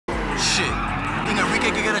Shit. Think Enrique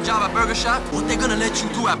could get a job at Burger Shop? What they gonna let you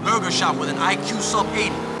do at Burger Shop with an IQ sub 80?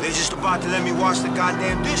 They're just about to let me wash the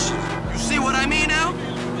goddamn dishes. You see what I mean now?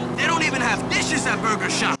 They don't even have dishes at Burger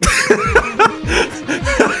Shop.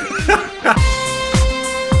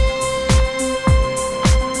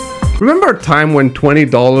 Remember a time when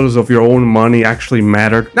 $20 of your own money actually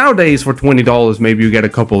mattered? Nowadays, for $20, maybe you get a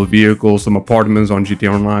couple of vehicles, some apartments on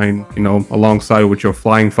GTA Online, you know, alongside with your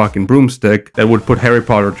flying fucking broomstick that would put Harry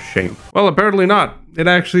Potter to shame. Well, apparently not. It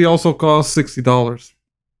actually also costs $60.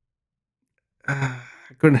 I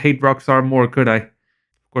couldn't hate Rockstar more, could I? Of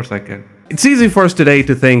course I can. It's easy for us today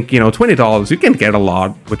to think, you know, $20, you can get a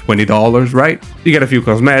lot with $20, right? You get a few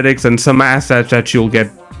cosmetics and some assets that you'll get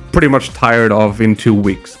pretty much tired of in 2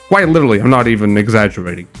 weeks. Quite literally, I'm not even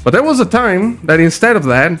exaggerating. But there was a time that instead of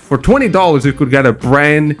that, for $20 you could get a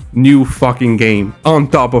brand new fucking game on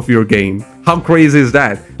top of your game. How crazy is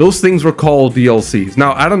that? Those things were called DLCs.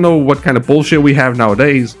 Now, I don't know what kind of bullshit we have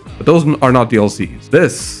nowadays, but those are not DLCs.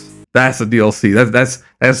 That's a DLC.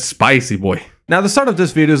 That's spicy, boy. Now, the start of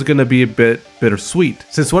this video is gonna be a bit bittersweet,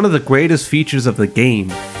 since one of the greatest features of the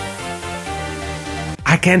game,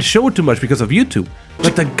 I can't show it too much because of YouTube.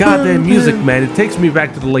 But the goddamn music, man, it takes me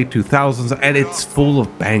back to the late 2000s and it's full of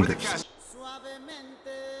bangers.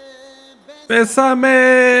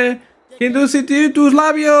 Bésame, que indusiste tus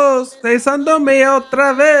labios, besándome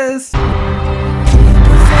otra vez.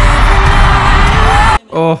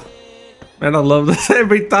 Oh, man, I love this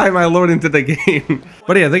every time I load into the game.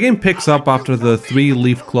 But yeah, the game picks up after the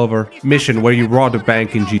 3-leaf clover mission where you rob a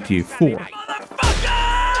bank in GTA 4.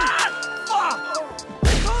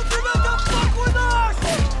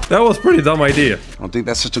 That was a pretty dumb idea. I don't think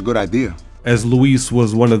that's such a good idea. As Luis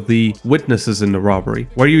was one of the witnesses in the robbery,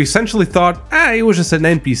 where you essentially thought, he was just an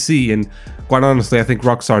NPC, and quite honestly, I think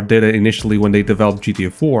Rockstar did it initially when they developed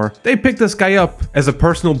GTA 4. They picked this guy up as a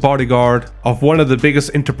personal bodyguard of one of the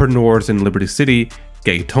biggest entrepreneurs in Liberty City,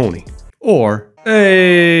 Gay Tony. Or,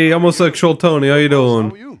 hey, homosexual Tony, how you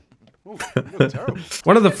doing?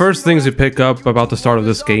 One of the first things you pick up about the start of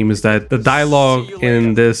this game is that the dialogue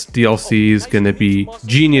in this DLC is gonna be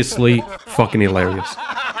geniusly fucking hilarious.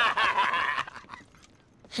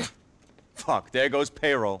 Fuck, there goes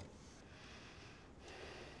payroll.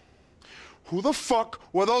 Who the fuck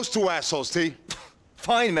were those two assholes, T?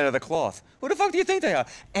 Fine men of the cloth. Who the fuck do you think they are?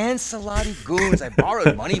 Ancelotti goons I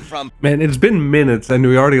borrowed money from. Man, it's been minutes and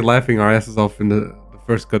we're already laughing our asses off in the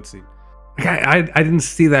first cutscene. I didn't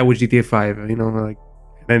see that with GTA 5, you know, like,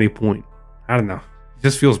 at any point. I don't know. It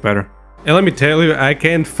just feels better. And let me tell you, I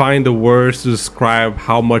can't find the words to describe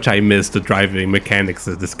how much I miss the driving mechanics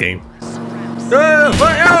of this game.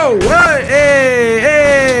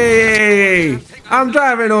 Hey! I'm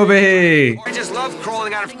driving over here! I just love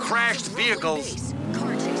crawling out of crashed vehicles.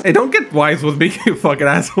 Hey, don't get wise with me, you fucking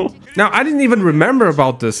asshole. Now, I didn't even remember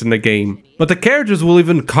about this in the game, but the characters will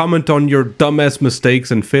even comment on your dumbass mistakes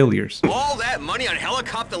and failures. All that money on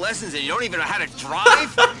helicopter lessons and you don't even know how to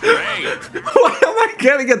drive? Great. Why am I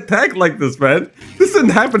getting attacked like this, man? This didn't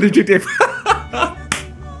happen in GTA 5.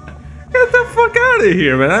 Get the fuck out of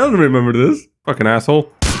here, man. I don't remember this. Fucking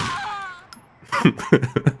asshole.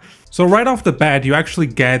 So right off the bat, you actually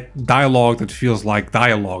get dialogue that feels like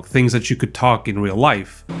dialogue, things that you could talk in real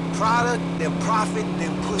life. Product, then profit,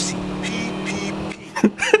 then pussy. PPP.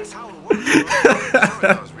 That's how it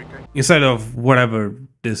works. Instead of whatever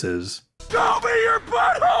this is. Show me your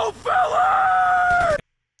butthole, fella!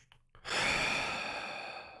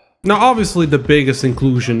 Now, obviously, the biggest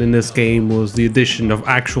inclusion in this game was the addition of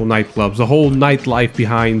actual nightclubs, the whole nightlife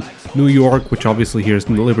behind New York, which obviously here is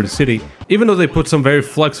in Liberty City, even though they put some very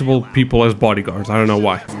flexible people as bodyguards. I don't know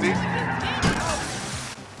why.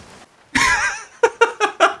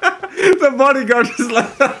 The bodyguard is like...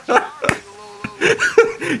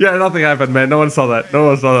 Yeah, nothing happened, man. No one saw that. No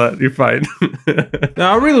one saw that. You're fine.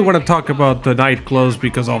 Now, I really want to talk about the nightclubs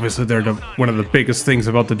because obviously they're one of the biggest things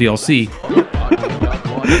about the DLC.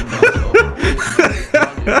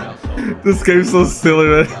 This game's so silly,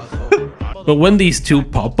 man. But when these two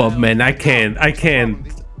pop up, man, I can't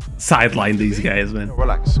sideline these guys, man.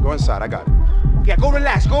 Relax. Go inside. I got it. Yeah, go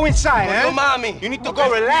relax. Go inside, eh? Yo, mommy. You need to go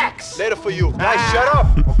relax. Later for you. Guys, shut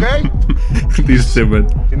up, okay? These two, man.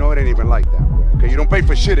 You know, it ain't even like that, okay? You don't pay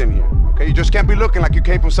for shit in here, okay? You just can't be looking like you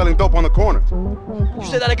came from selling dope on the corner. You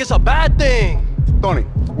said that like it's a bad thing. Tony,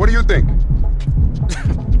 what do you think?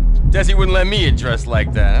 Desi wouldn't let me get dressed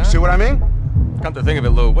like that, huh? See what I mean? Come to think of it,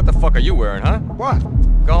 Lou, what the fuck are you wearing, huh? What?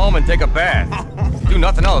 Go home and take a bath. Do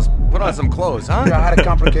nothing else. Put on some clothes, huh? Yeah, I had a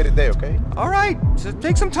complicated day, okay? All right, so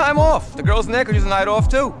take some time off. The girls in there could use a night off,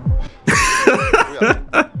 too.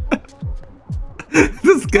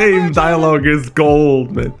 This game dialogue is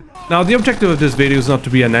gold, man. Now, the objective of this video is not to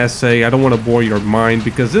be an essay. I don't want to bore your mind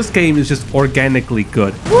because this game is just organically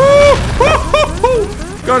good.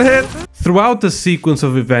 Got hit. Throughout the sequence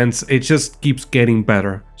of events, it just keeps getting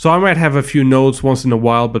better. So I might have a few notes once in a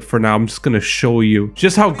while, but for now, I'm just gonna show you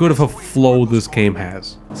just how good of a flow this game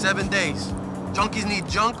has. 7 days. Junkies need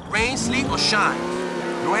junk, rain, sleet, or shine.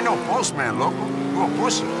 You ain't no postman, local. You a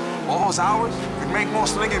pusher. All those hours, you'd make more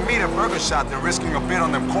slinging meat at Burger Shot than risking a bid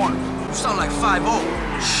on them corners. You sound like 5-0.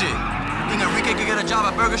 Shit. Think Enrique could get a job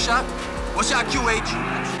at Burger Shot? What's your QH?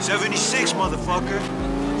 76, motherfucker.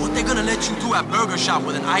 What they gonna let you do at Burger Shop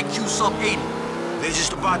with an IQ sub 80? They're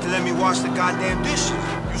just about to let me wash the goddamn dishes.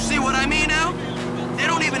 You see what I mean now? They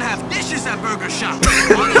don't even have dishes at Burger Shop.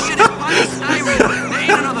 All this shit is polystyrene. There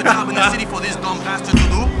ain't another job in the city for this dumb bastard to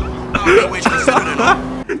do. Hourly wage considered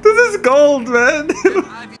enough. This is gold, man.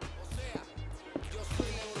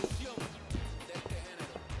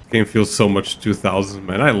 Game feels so much 2000s,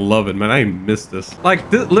 man. I love it, man. I miss this.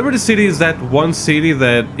 Like, Liberty City is that one city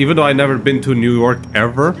that, even though I never been to New York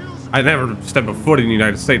ever, I never stepped a foot in the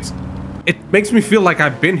United States. It makes me feel like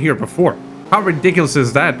I've been here before. How ridiculous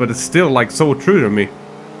is that? But it's still, like, so true to me.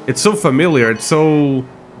 It's so familiar. It's so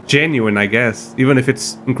genuine, I guess, even if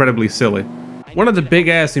it's incredibly silly. One of the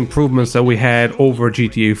big-ass improvements that we had over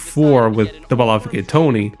GTA 4 with the Ballad of Gay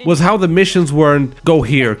Tony was how the missions weren't, go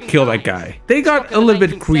here, kill that guy. They got a little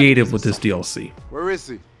bit creative with this DLC. Where is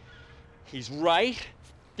he? He's right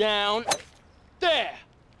down there.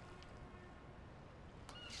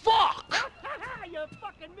 Fuck! You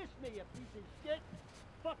fucking missed me, you piece of shit.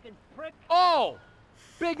 Fucking prick. Oh!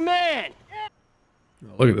 Big man!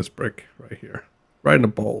 Oh, look at this brick right here. Right in the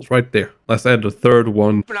balls, right there. Let's add the third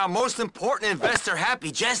one. Our most important investor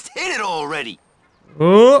happy just hit it already.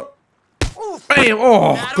 Oh! Bam!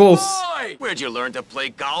 Oh, close. Where'd you learn to play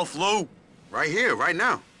golf, Lou? Right here, right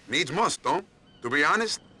now. Needs must, don't? To be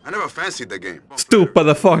honest, I never fancied the game. Stupid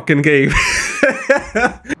the fucking game.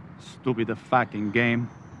 Stupid the fucking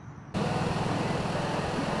game.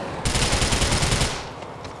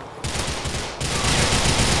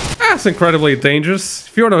 That's incredibly dangerous.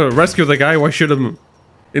 If you want to rescue the guy, why shoot him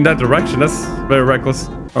in that direction? That's very reckless.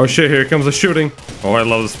 Oh shit, here comes the shooting. Oh, I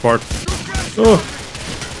love this part. Oh.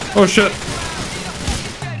 Oh shit.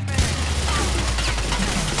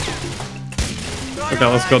 Okay,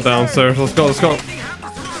 let's go downstairs. Let's go, let's go.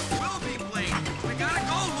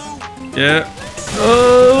 Yeah.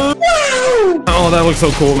 Oh, that looks so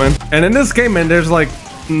cool, man. And in this game, man, there's like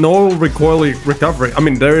no recoil recovery. I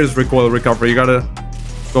mean, there is recoil recovery. You gotta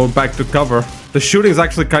go back to cover. The shooting is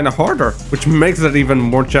actually kind of harder, which makes it even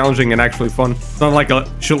more challenging and actually fun. It's not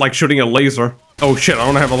like shooting a laser. Oh shit, I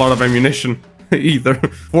don't have a lot of ammunition either.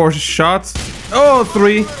 4 shots. Oh,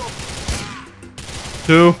 3.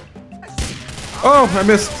 2. Oh, I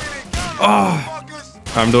missed. Oh,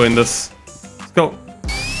 I'm doing this. Let's go.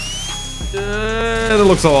 That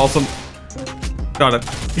looks so awesome. Got it.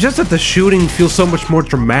 It's just that the shooting feels so much more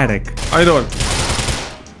dramatic. How you doing?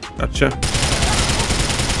 Gotcha.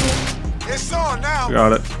 It's on now.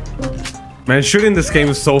 Got it. Man, shooting this game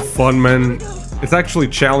is so fun, man. It's actually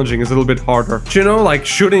challenging. It's a little bit harder. But, you know, like,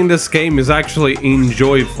 shooting this game is actually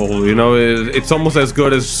enjoyable, you know? It's almost as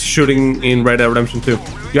good as shooting in Red Dead Redemption 2.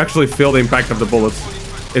 You actually feel the impact of the bullets.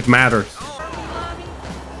 It matters.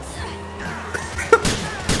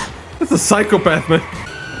 That's a psychopath, man.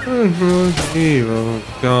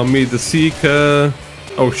 Got me the Seeker.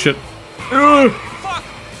 Oh, shit. Fuck!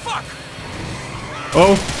 Fuck!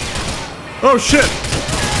 Oh. Oh, shit.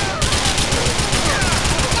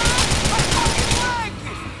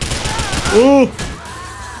 Ooh.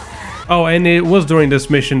 Oh, and it was during this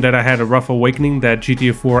mission that I had a rough awakening that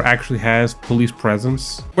GTA 4 actually has police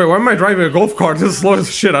presence. Wait, why am I driving a golf cart? This is slow as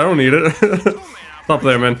shit. I don't need it. Stop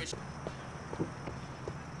there, man.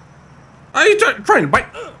 Are you trying to bite?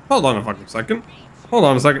 Hold on a fucking second. Hold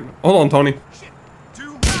on a second. Hold on, Tony.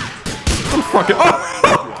 I'm fucking.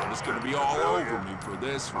 Oh! It's gonna be all over me for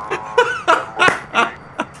this one.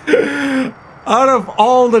 Out of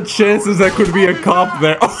all the chances there could be a cop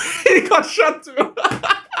there. Oh, he got shot too.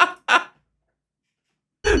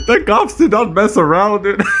 The cops did not mess around,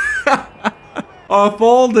 dude. Of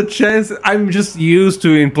all the chances, I'm just used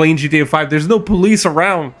to in playing GTA 5, there's no police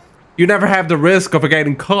around. You never have the risk of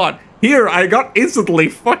getting caught. Here, I got instantly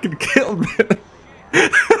fucking killed, man.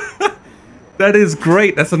 That is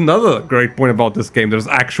great. That's another great point about this game. There's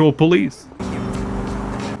actual police.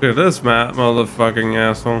 Look at this, man, motherfucking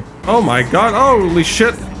asshole. Oh my god, holy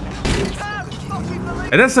shit.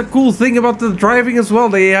 And that's a cool thing about the driving as well.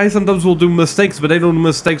 The AI sometimes will do mistakes, but they don't do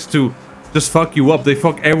mistakes to just fuck you up. They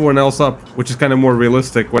fuck everyone else up, which is kind of more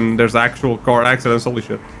realistic when there's actual car accidents. Holy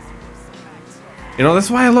shit. You know,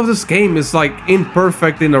 that's why I love this game. It's like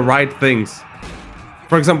imperfect in the right things.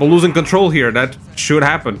 For example, losing control here, that should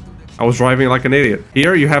happen. I was driving like an idiot.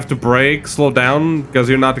 Here you have to brake, slow down, because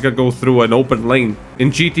you're not gonna go through an open lane.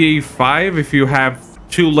 In GTA 5, if you have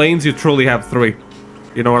 2 lanes, you truly have 3.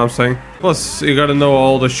 You know what I'm saying? Plus, you gotta know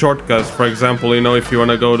all the shortcuts. For example, you know, if you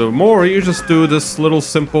wanna go to more, you just do this little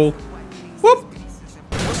simple whoop.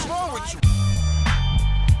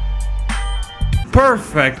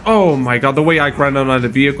 Perfect. Oh my god, the way I grind on the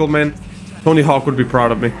vehicle, man. Tony Hawk would be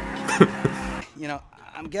proud of me. You know,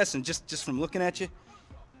 I'm guessing just from looking at you,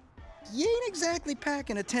 you ain't exactly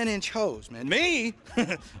packing a 10-inch hose, man. Me?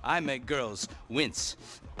 I make girls wince.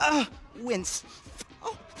 Wince.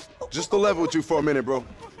 Oh. Just to level with you for a minute, bro.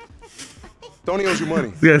 Tony owes you money.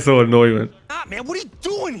 This guy's so annoying, man. Man, what are you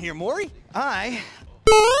doing here, Maury? I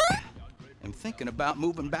am thinking about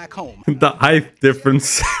moving back home. The height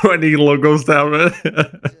difference when he goes down, man.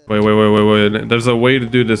 Wait. There's a way to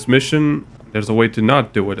do this mission. There's a way to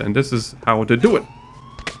not do it. And this is how to do it.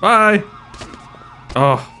 Bye.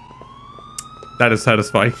 Oh. That is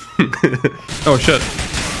satisfying. Oh, shit.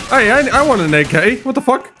 Hey, I want an AK. What the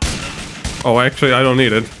fuck? Oh, actually, I don't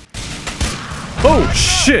need it. Oh,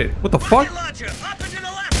 shit. What the fuck? Launcher, up and to the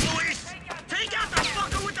left, Luis. Take out the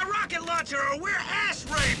fucker with the rocket launcher or we're ass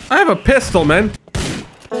raped. I have a pistol, man.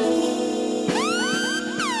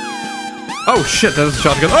 Oh, shit. That's a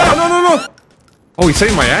shotgun. Oh, no. Oh, he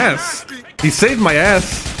saved my ass. He saved my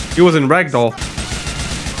ass. He was in ragdoll.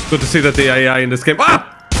 Good to see that the AI in this game...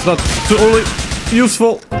 Ah! It's not totally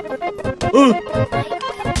useful.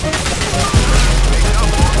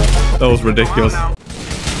 That was ridiculous.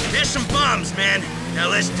 There's some bombs, man. Now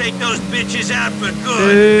let's take those bitches out for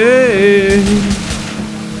good. Hey,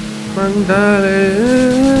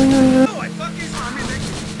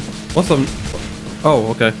 what's the... Oh,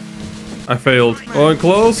 okay. I failed. Going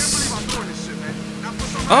close.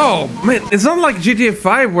 Oh, man. It's not like GTA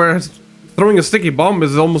 5 where throwing a sticky bomb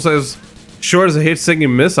is almost as sure as a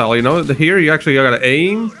hit-sinking missile, you know? Here, you actually gotta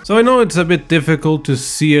aim. So I know it's a bit difficult to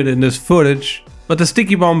see it in this footage, but the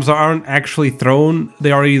sticky bombs aren't actually thrown.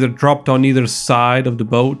 They are either dropped on either side of the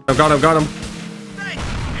boat. I've got him.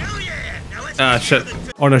 Ah, shit.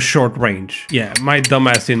 On a short range. Yeah, my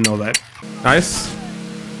dumbass didn't know that. Nice.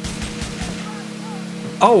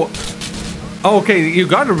 Oh. Okay, you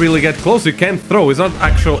gotta really get close. You can't throw. It's not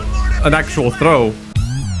an actual throw.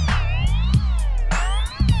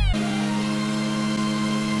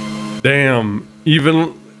 Damn.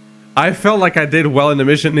 Even... I felt like I did well in the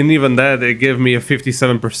mission, and even that, it gave me a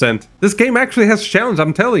 57%. This game actually has challenge,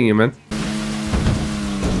 I'm telling you, man.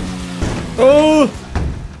 Oh!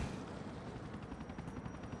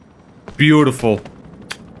 Beautiful.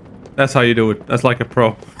 That's how you do it. That's like a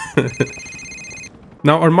pro.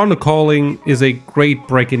 Now, Armando Calling is a great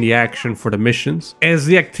break in the action for the missions, as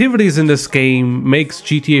the activities in this game makes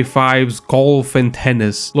GTA 5's golf and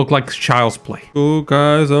tennis look like child's play. Oh,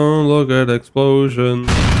 guys, don't look at explosions.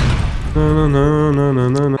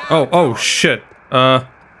 No. Oh, shit.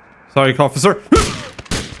 Sorry, officer.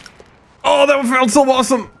 Oh, that felt so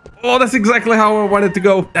awesome. Oh, that's exactly how I wanted to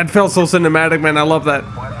go. That felt so cinematic, man. I love that.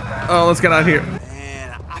 Oh, let's get out of here.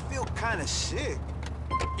 Man, I feel kind of sick.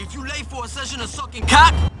 If you late for a session of sucking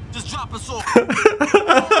cock, just drop us off.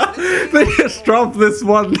 They just dropped this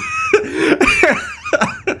one.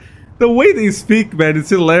 The way they speak, man, it's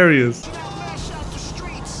hilarious.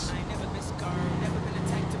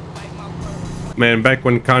 Man, back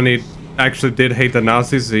when Kanye actually did hate the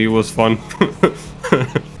Nazis, he was fun.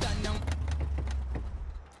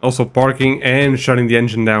 Also parking and shutting the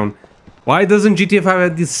engine down. Why doesn't GTA 5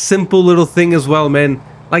 have this simple little thing as well, man?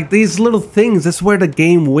 Like, these little things, that's where the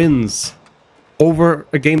game wins. Over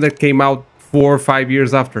a game that came out 4 or 5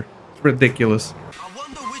 years after. It's ridiculous. I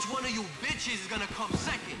wonder which one of you bitches is gonna come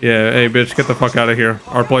second. Yeah, hey bitch, get the fuck out of here.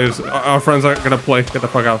 Our friends aren't gonna play. Get the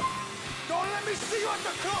fuck out.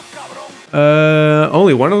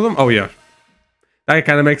 Only one of them? Oh yeah. That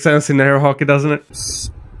kind of makes sense in air hockey, doesn't it?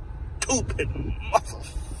 Stupid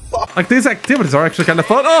motherfucker. Like, these activities are actually kind of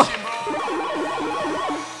fun. Oh!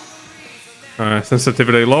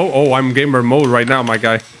 Sensitivity low. Oh, I'm gamer mode right now, my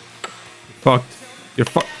guy. Fucked. You're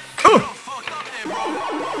fucked.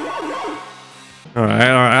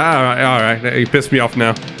 Alright. You pissed me off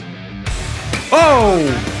now. Oh!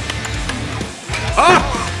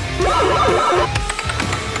 Ah!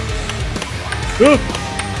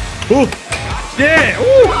 Yeah!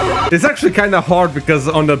 Ooh. It's actually kind of hard because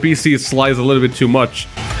on the PC it slides a little bit too much.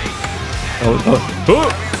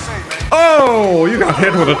 Oh! You got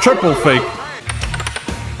hit with a triple fake.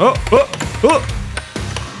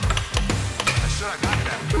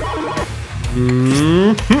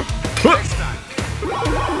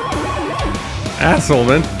 Asshole,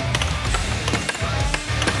 man.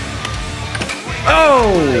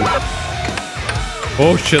 Oh!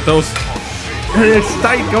 Oh shit, those. It's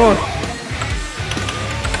tight, come on.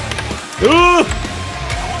 Ooh!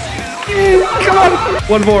 Come on!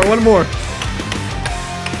 One more, one more.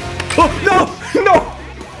 Oh, no! No!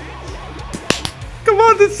 Come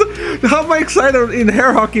on, this. How am I excited in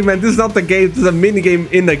hair hockey, man? This is not the game, this is a mini game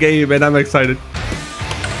in the game, and I'm excited.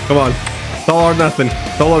 Come on. It's all or nothing.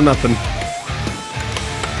 It's all or nothing.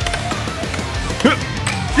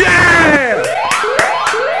 Yeah!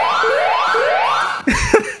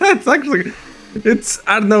 It's actually,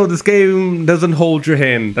 I don't know, this game doesn't hold your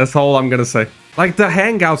hand. That's all I'm gonna say. Like, the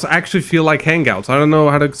hangouts actually feel like hangouts. I don't know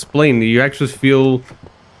how to explain. You actually feel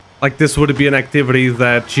like this would be an activity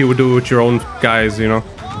that you would do with your own guys, you know?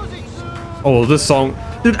 Oh, this song.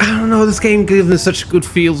 Dude, I don't know, this game gives me such good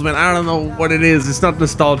feels, man. I don't know what it is. It's not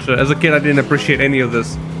nostalgia. As a kid, I didn't appreciate any of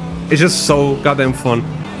this. It's just so goddamn fun.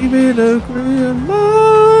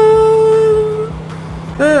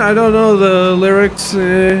 I don't know the lyrics.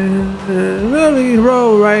 Really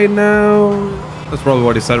roll right now. That's probably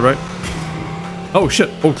what he said, right? Oh shit!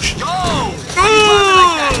 Oh shit!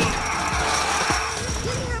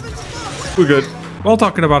 We're good. While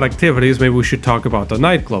talking about activities, maybe we should talk about the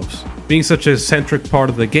nightclubs. Being such a centric part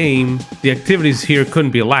of the game, the activities here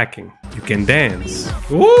couldn't be lacking. You can dance.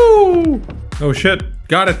 Woo! Oh shit!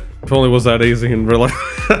 Got it. If only it was that easy in real life.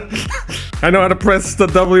 I know how to press the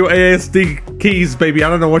WASD keys, baby. I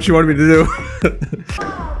don't know what you want me to do.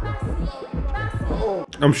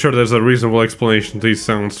 I'm sure there's a reasonable explanation to these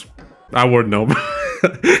sounds. I wouldn't know.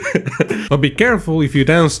 But be careful, if you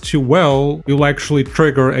dance too well, you'll actually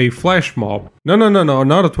trigger a flash mob. No,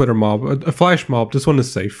 not a Twitter mob. A flash mob. This one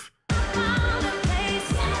is safe.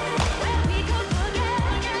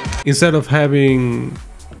 Instead of having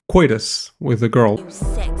coitus with a girl. You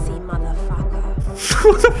sexy motherfucker.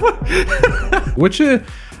 What the fuck? Which,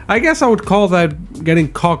 I guess I would call that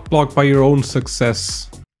getting cock-blocked by your own success.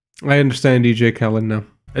 I understand DJ Khaled now.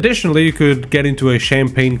 Additionally, you could get into a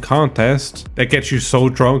champagne contest that gets you so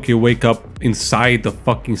drunk you wake up inside the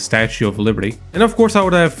fucking Statue of Liberty. And of course I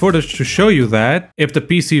would have footage to show you that if the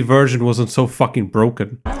PC version wasn't so fucking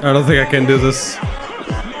broken. I don't think I can do this.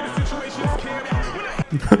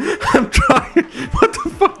 I'm trying. What the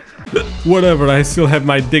fuck? Whatever, I still have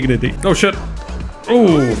my dignity. Oh shit.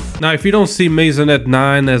 Ooh. Now, if you don't see Maisonette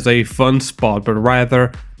 9 as a fun spot, but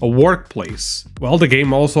rather a workplace, well, the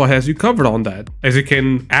game also has you covered on that, as you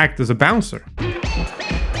can act as a bouncer.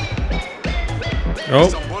 Oh.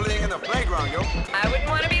 Some bullying in the playground, yo. I wouldn't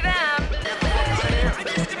want to be them.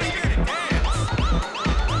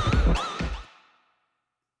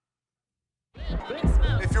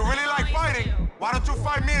 If you really like fighting, why don't you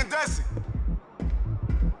fight me and Desi?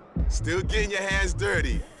 Still getting your hands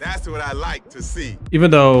dirty. That's what I like to see. Even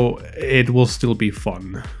though it will still be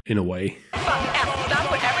fun, in a way. Stop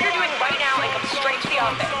whatever you're doing right now and come straight to the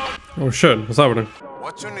office. Oh shit, what's happening?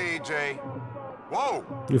 What you need, Jay? Whoa!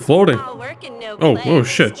 You're floating. I'll work in no Oh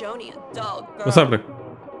shit. Joni, a dull girl. What's happening?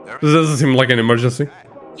 This doesn't seem like an emergency.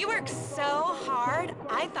 You work so hard,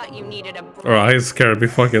 I thought you needed a break. Alright, he's scared me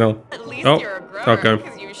fucking hell. At least Oh, you're a grower, okay.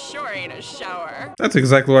 because you sure ain't a shower. That's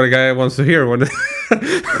exactly what a guy wants to hear when...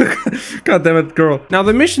 God damn it, girl. Now,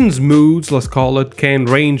 the mission's moods, let's call it, can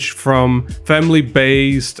range from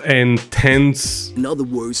family-based and tense. In other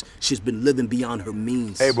words, she's been living beyond her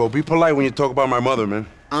means. Hey, bro, be polite when you talk about my mother, man.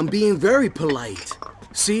 I'm being very polite.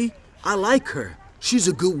 See, I like her. She's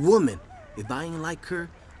a good woman. If I ain't like her,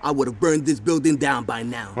 I would have burned this building down by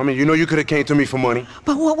now. I mean, you know you could have came to me for money.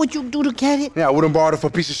 But what would you do to get it? Yeah, I wouldn't borrow it for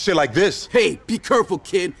a piece of shit like this. Hey, be careful,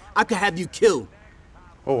 kid. I could have you killed.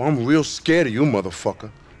 Oh, I'm real scared of you,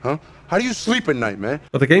 motherfucker. Huh? How do you sleep at night, man?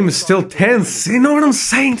 But the game is still tense. You know what I'm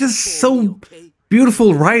saying? This is so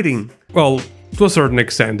beautiful writing. Well, to a certain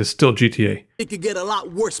extent, it's still GTA. It could get a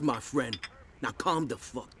lot worse, my friend. Now calm the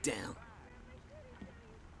fuck down.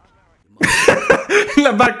 In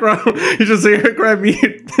the background, you just hear, grab me,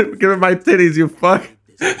 give me my titties, you fuck.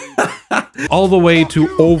 All the way to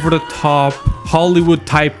over-the-top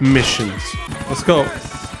Hollywood-type missions. Let's go.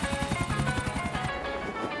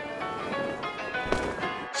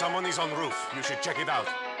 Someone is on roof. You should check it out.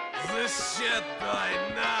 This shit by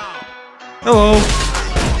now. Hello.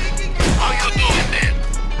 How you doing, man?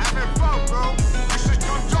 Having fun, bro. You should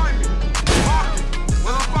come join me. Marky,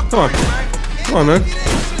 where the fuck Come on. are you, man? Come on, man.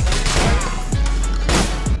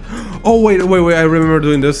 Oh, wait. I remember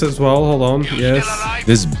doing this as well. Hold on. Yes.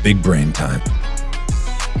 This is big brain time. This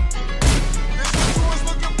is who I was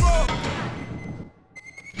looking for.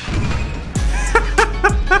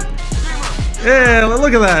 Yeah,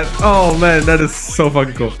 look at that. Oh man, that is so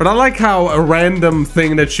fucking cool. But I like how a random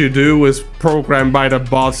thing that you do is programmed by the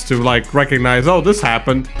bots to like recognize, oh, this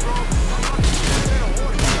happened.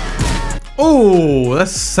 Oh,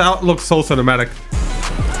 that looks so cinematic.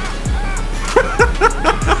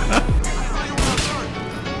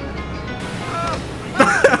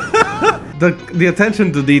 The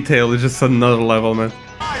attention to detail is just another level, man.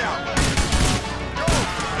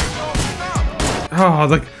 Oh,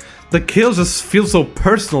 the kills just feel so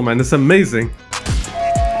personal, man. It's amazing.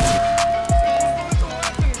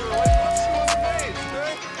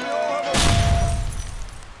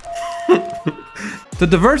 The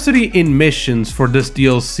diversity in missions for this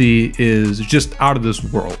DLC is just out of this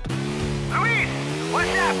world. Luis, what's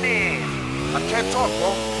happening? I can't talk,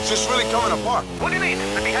 bro. It's just really coming apart. What do you mean?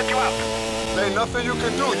 Let me help you out. There ain't nothing you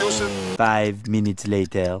can do, Yusuf. 5 minutes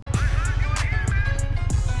later.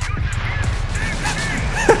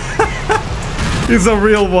 He's a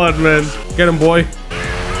real one, man. Get him, boy. Don't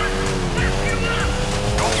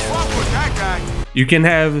fuck with that guy. You can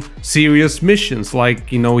have serious missions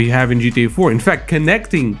like, you know, you have in GTA 4. In fact,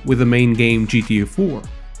 connecting with the main game GTA 4.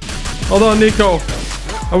 Hold on, Nico.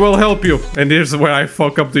 I will help you. And here's where I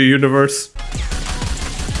fuck up the universe.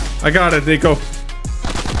 I got it, Nico.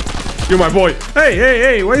 You're my boy. Hey, hey,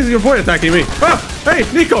 hey, why is your boy attacking me? Ah, hey,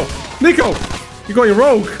 Nico. Nico, you're going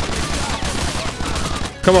rogue.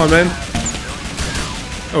 Come on, man.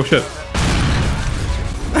 Oh, shit.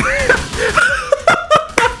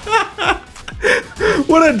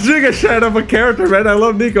 What a giga-shat of a character, man. I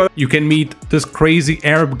love Nico. You can meet this crazy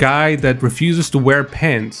Arab guy that refuses to wear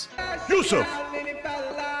pants. Yusuf.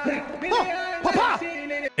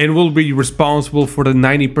 And will be responsible for the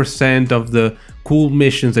 90% of the cool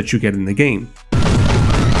missions that you get in the game.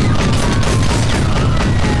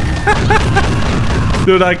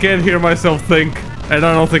 Dude, I can't hear myself think, and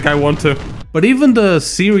I don't think I want to. But even the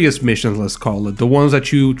serious missions, let's call it, the ones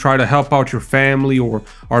that you try to help out your family or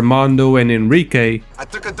Armando and Enrique. I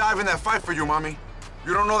took a dive in that fight for you, mommy.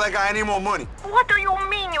 You don't know that guy any more money. What do you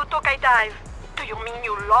mean you took a dive? Do you mean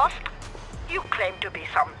you lost? You claim to be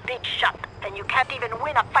some big shot, and you can't even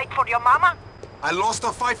win a fight for your mama? I lost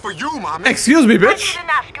a fight for you, mommy. Excuse me, bitch. I didn't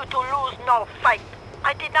ask you to lose no fight.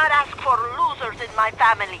 I did not ask for losers in my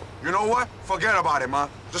family. You know what? Forget about it, ma.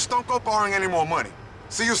 Just don't go borrowing any more money.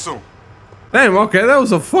 See you soon. Damn, okay, that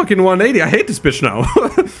was a fucking 180. I hate this bitch now.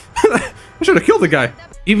 I should have killed the guy.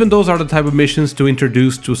 Even those are the type of missions to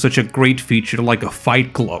introduce to such a great feature like a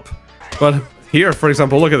fight club. But here, for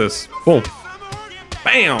example, look at this. Boom.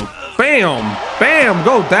 Bam! Bam! Bam!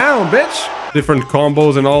 Go down, bitch! Different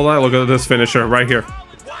combos and all that. Look at this finisher right here.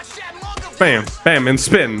 Bam! Bam! And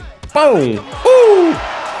spin. Boom! Ooh!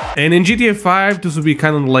 And in GTA 5, this would be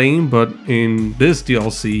kind of lame, but in this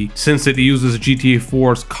DLC, since it uses GTA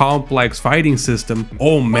 4's complex fighting system,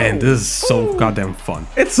 oh man, this is so goddamn fun.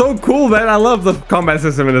 It's so cool, man. I love the combat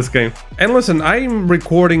system in this game. And listen, I'm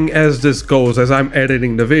recording as this goes, as I'm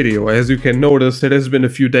editing the video. As you can notice, it has been a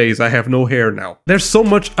few days. I have no hair now. There's so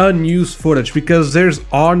much unused footage because there's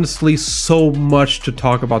honestly so much to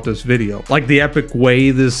talk about this video. Like the epic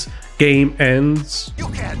way this game ends. You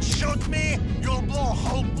can't shoot me. You'll blow a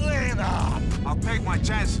whole plane up. I'll take my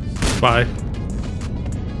chances. Bye.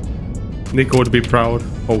 Nico would be proud.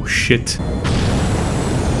 Oh shit.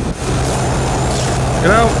 Get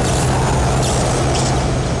out.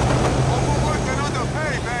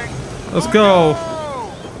 Let's go.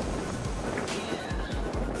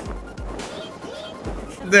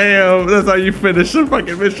 Damn, that's how you finish the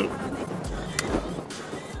fucking mission.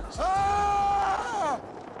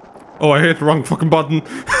 Oh, I hit the wrong fucking button.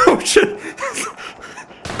 Oh shit.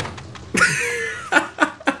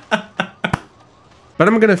 But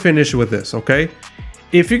I'm gonna finish with this, okay?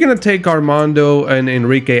 If you're gonna take Armando and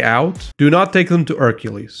Enrique out, do not take them to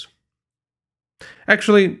Hercules.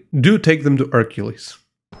 Actually, do take them to Hercules.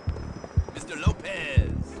 Mr. Lopez.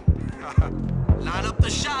 Line up the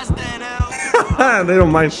shots, Daniel. They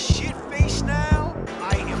don't mind. Shit face now?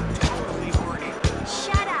 I am totally horny.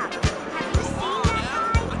 Shut up.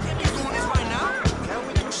 I can't be doing this right now. Can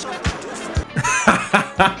we do something different?